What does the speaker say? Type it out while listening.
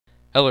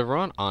Hello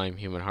everyone, I'm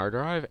Human Hard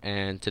Drive,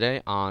 and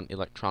today on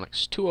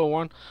Electronics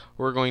 201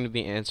 we're going to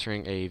be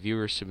answering a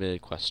viewer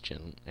submitted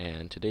question.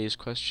 And today's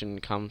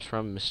question comes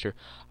from Mr.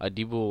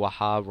 Adibul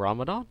Wahab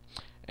Ramadan,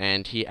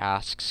 and he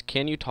asks,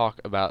 can you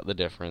talk about the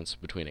difference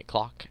between a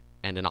clock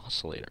and an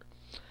oscillator?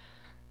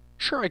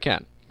 Sure I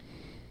can.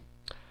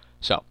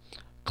 So,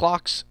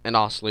 clocks and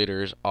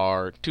oscillators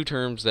are two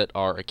terms that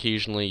are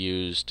occasionally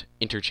used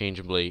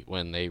interchangeably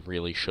when they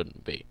really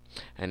shouldn't be,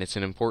 and it's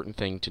an important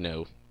thing to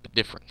know the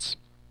difference.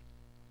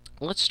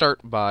 Let's start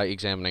by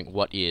examining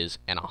what is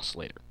an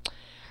oscillator.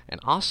 An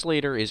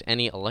oscillator is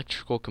any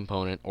electrical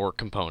component or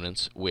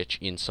components which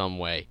in some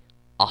way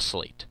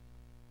oscillate.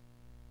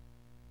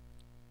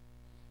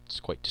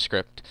 It's quite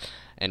descriptive,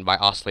 and by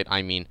oscillate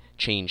I mean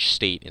change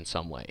state in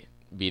some way,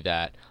 be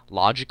that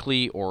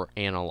logically or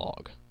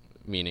analog,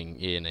 meaning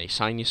in a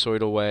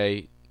sinusoidal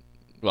way,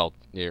 well,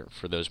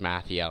 for those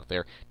mathy out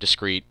there,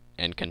 discrete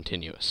and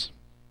continuous.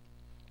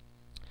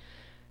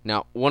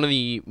 Now, one of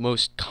the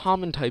most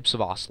common types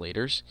of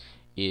oscillators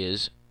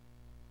is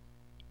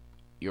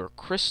your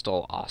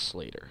crystal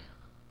oscillator,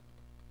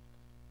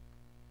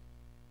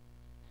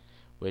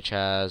 which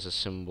has a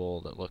symbol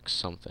that looks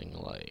something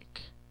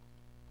like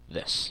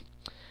this.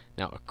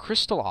 Now, a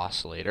crystal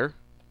oscillator,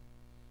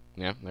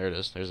 yeah, there it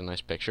is, there's a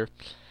nice picture,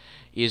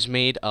 is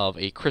made of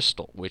a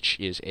crystal, which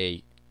is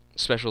a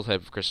special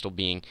type of crystal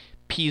being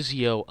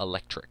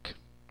piezoelectric.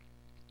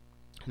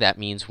 That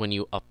means when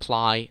you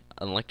apply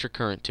an electric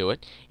current to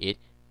it, it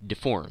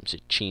deforms,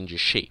 it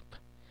changes shape,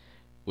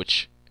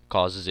 which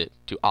causes it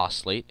to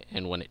oscillate,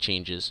 and when it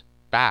changes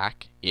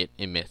back, it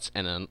emits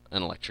an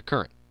electric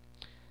current.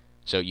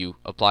 So you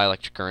apply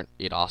electric current,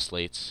 it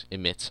oscillates,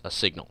 emits a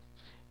signal,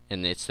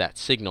 and it's that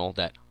signal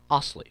that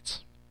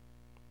oscillates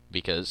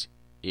because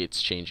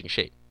it's changing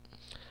shape.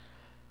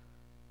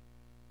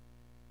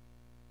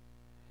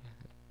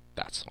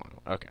 That's the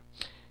one. Okay.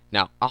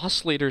 Now,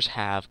 oscillators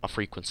have a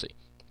frequency,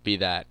 be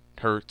that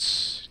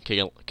hertz,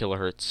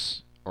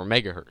 kilohertz, or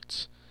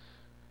megahertz.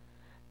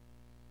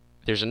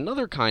 There's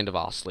another kind of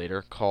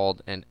oscillator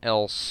called an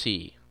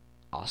LC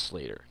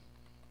oscillator,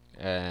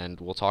 and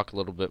we'll talk a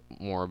little bit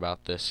more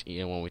about this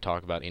when we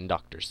talk about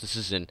inductors. This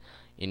is an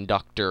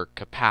inductor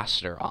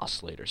capacitor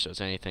oscillator, so it's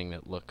anything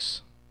that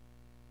looks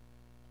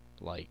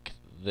like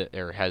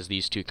or has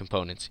these two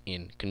components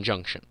in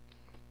conjunction.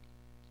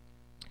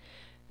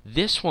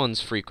 This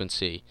one's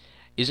frequency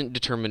isn't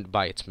determined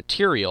by its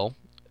material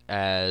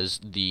as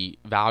the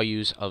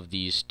values of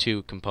these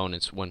two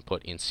components when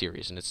put in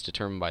series, and it's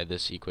determined by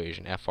this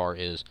equation. Fr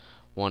is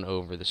 1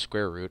 over the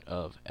square root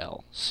of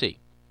Lc.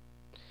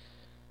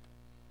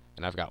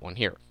 And I've got one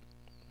here.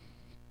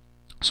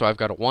 So I've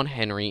got a 1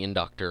 Henry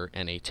inductor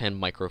and a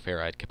 10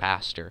 microfarad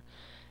capacitor,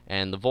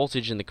 and the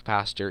voltage in the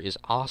capacitor is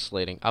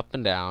oscillating up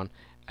and down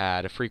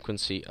at a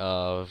frequency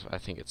of, I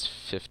think it's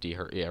 50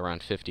 hertz, yeah,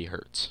 around 50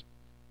 hertz.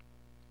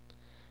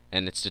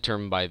 And it's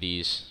determined by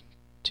these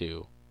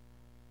two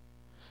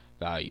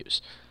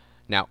values.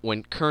 Now,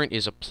 when current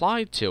is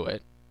applied to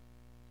it,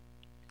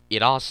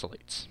 it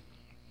oscillates.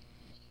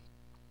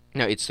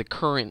 Now, it's the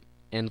current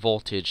and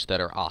voltage that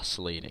are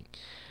oscillating.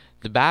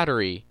 The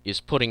battery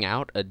is putting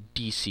out a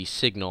DC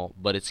signal,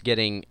 but it's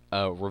getting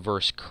a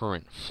reverse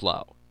current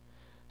flow.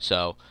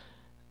 So,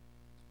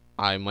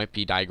 I might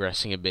be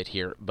digressing a bit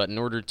here, but in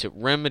order to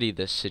remedy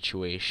this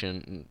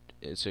situation,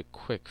 it's a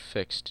quick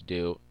fix to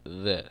do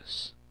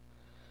this.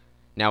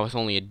 Now, with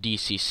only a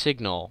DC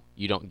signal,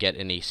 you don't get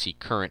an AC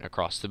current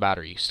across the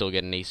battery. You still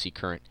get an AC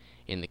current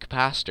in the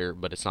capacitor,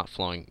 but it's not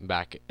flowing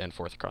back and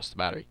forth across the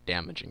battery,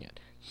 damaging it.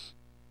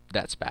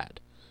 That's bad.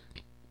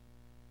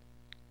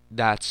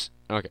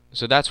 Okay,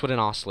 so that's what an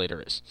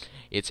oscillator is.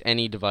 It's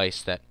any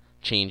device that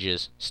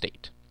changes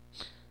state.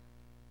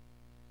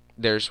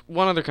 There's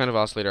one other kind of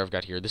oscillator I've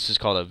got here. This is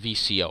called a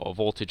VCO, a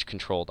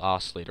voltage-controlled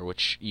oscillator,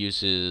 which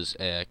uses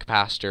a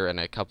capacitor and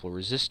a couple of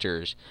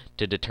resistors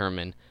to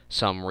determine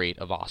some rate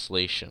of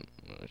oscillation,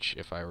 which,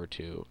 if I were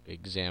to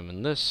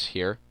examine this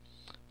here,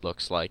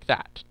 looks like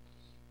that.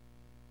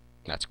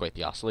 That's quite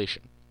the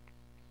oscillation.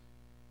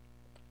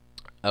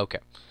 Okay,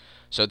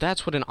 so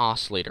that's what an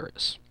oscillator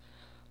is.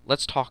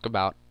 Let's talk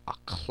about a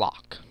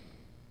clock.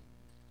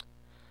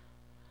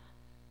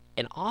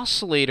 An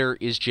oscillator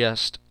is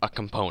just a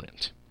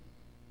component.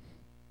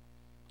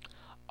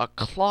 A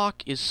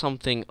clock is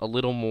something a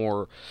little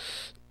more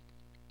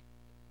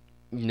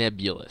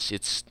nebulous.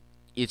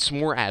 It's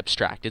more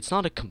abstract. It's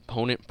not a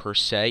component per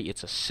se,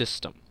 it's a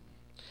system.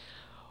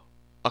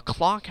 A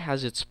clock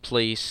has its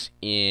place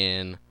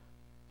in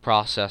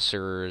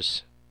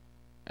processors,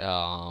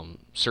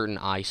 certain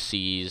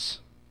ICs,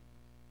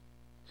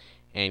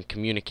 and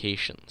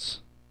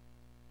communications.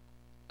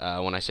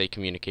 When I say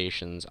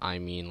communications, I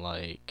mean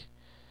like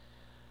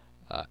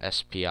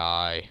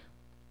SPI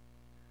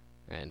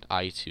and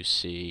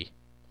I2C,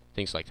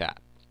 things like that.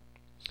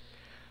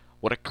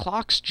 What a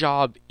clock's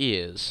job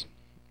is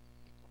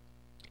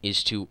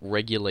to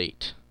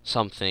regulate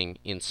something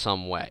in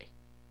some way.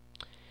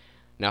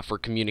 Now for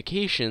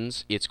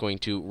communications, it's going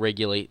to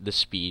regulate the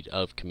speed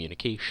of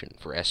communication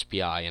for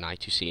SPI and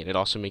I2C, and it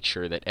also makes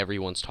sure that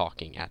everyone's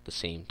talking at the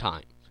same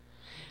time.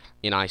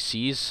 In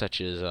ICs,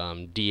 such as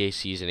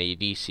DACs and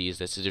ADCs,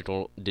 that's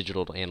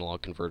digital to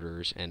analog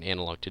converters and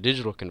analog to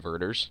digital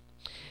converters,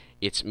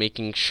 it's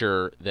making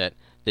sure that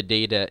the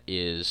data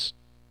is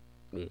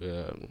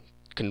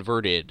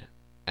converted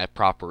at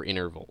proper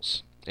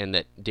intervals, and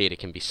that data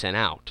can be sent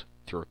out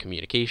through a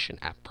communication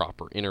at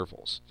proper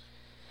intervals.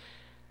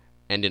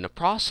 And in a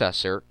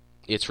processor,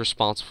 it's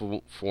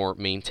responsible for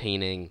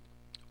maintaining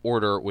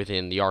order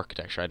within the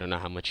architecture. I don't know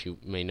how much you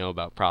may know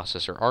about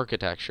processor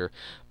architecture,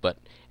 but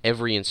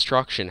every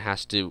instruction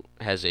has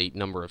a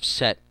number of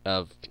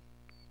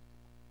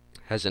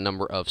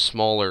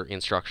smaller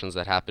instructions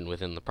that happen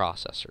within the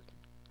processor.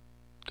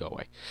 Go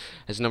away.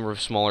 Has a number of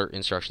smaller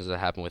instructions that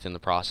happen within the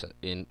processor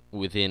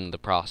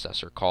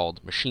called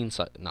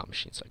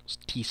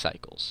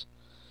T-cycles.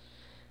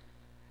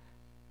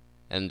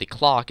 And the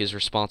clock is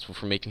responsible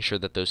for making sure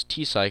that those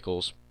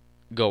T-cycles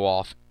go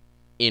off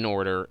in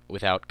order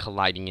without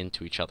colliding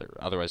into each other.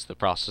 Otherwise, the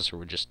processor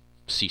would just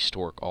cease to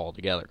work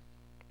altogether.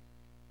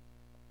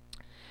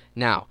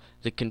 Now,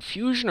 the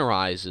confusion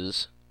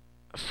arises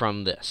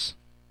from this.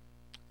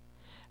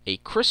 A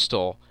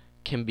crystal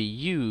can be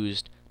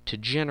used to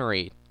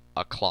generate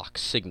a clock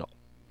signal,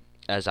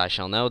 as I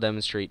shall now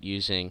demonstrate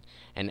using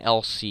an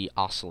LC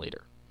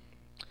oscillator.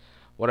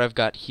 What I've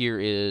got here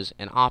is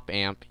an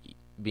op-amp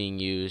being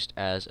used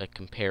as a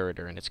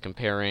comparator, and it's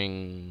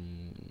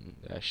comparing...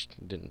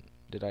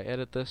 Did I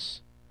edit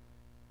this?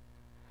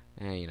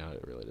 You know,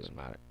 it really doesn't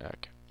matter.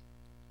 Okay.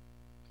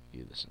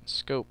 View this in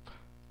scope.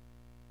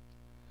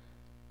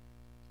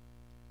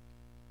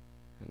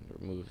 And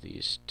remove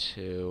these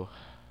two.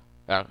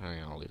 Oh,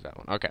 I'll leave that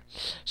one. Okay.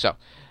 So,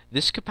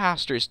 this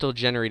capacitor is still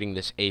generating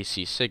this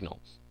AC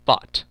signal,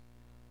 but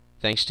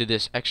thanks to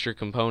this extra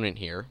component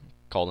here,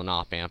 called an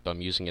op-amp, I'm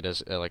using it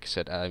as, like I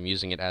said, I'm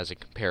using it as a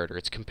comparator.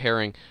 It's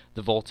comparing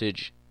the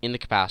voltage in the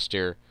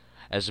capacitor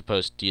as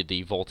opposed to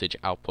the voltage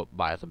output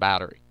by the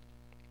battery.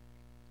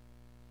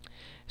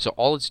 So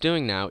all it's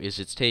doing now is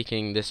it's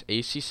taking this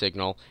AC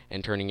signal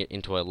and turning it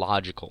into a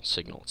logical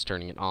signal. It's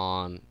turning it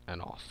on and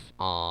off,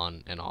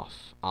 on and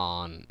off,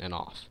 on and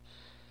off,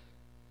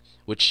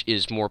 which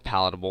is more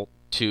palatable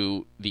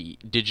to the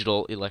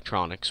digital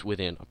electronics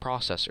within a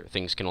processor.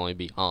 Things can only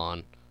be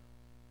on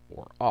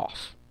or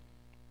off.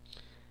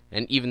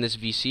 And even this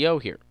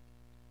VCO here,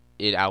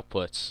 it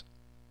outputs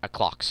a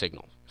clock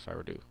signal. If I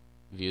were to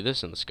view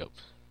this in the scope,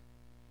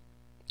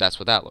 that's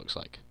what that looks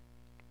like.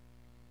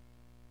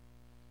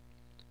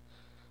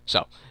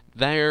 So,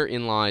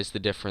 therein lies the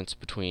difference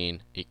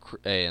between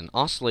an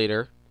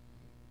oscillator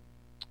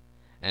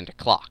and a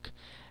clock.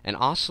 An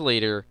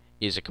oscillator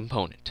is a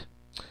component.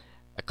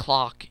 A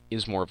clock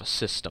is more of a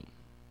system.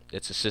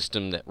 It's a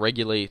system that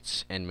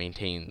regulates and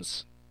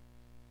maintains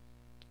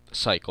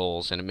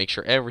cycles, and it makes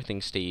sure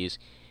everything stays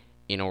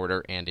in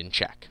order and in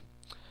check.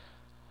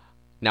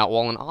 Now,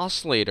 while an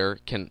oscillator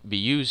can be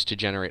used to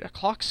generate a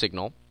clock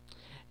signal,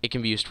 it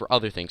can be used for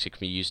other things. It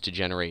can be used to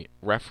generate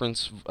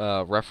reference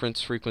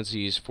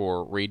frequencies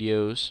for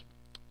radios.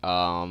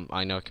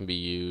 I know it can be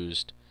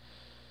used...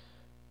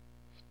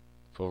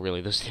 Well, really,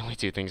 those are the only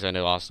two things I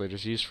know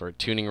oscillators used for: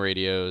 tuning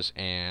radios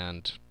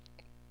and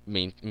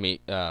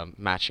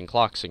matching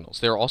clock signals.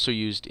 They're also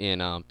used in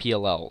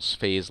PLLs,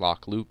 phase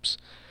lock loops,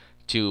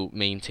 to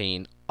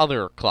maintain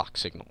other clock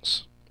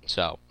signals.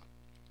 So,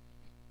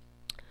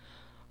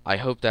 I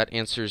hope that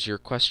answers your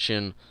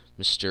question,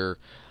 Mr.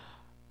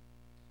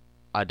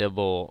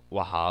 Adebo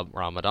Wahab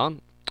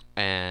Ramadan.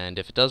 And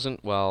if it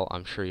doesn't, well,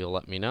 I'm sure you'll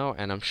let me know,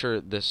 and I'm sure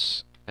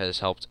this has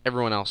helped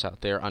everyone else out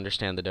there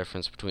understand the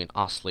difference between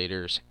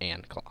oscillators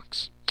and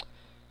clocks.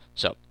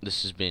 So,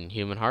 this has been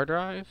Human Hard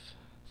Drive.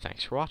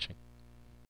 Thanks for watching.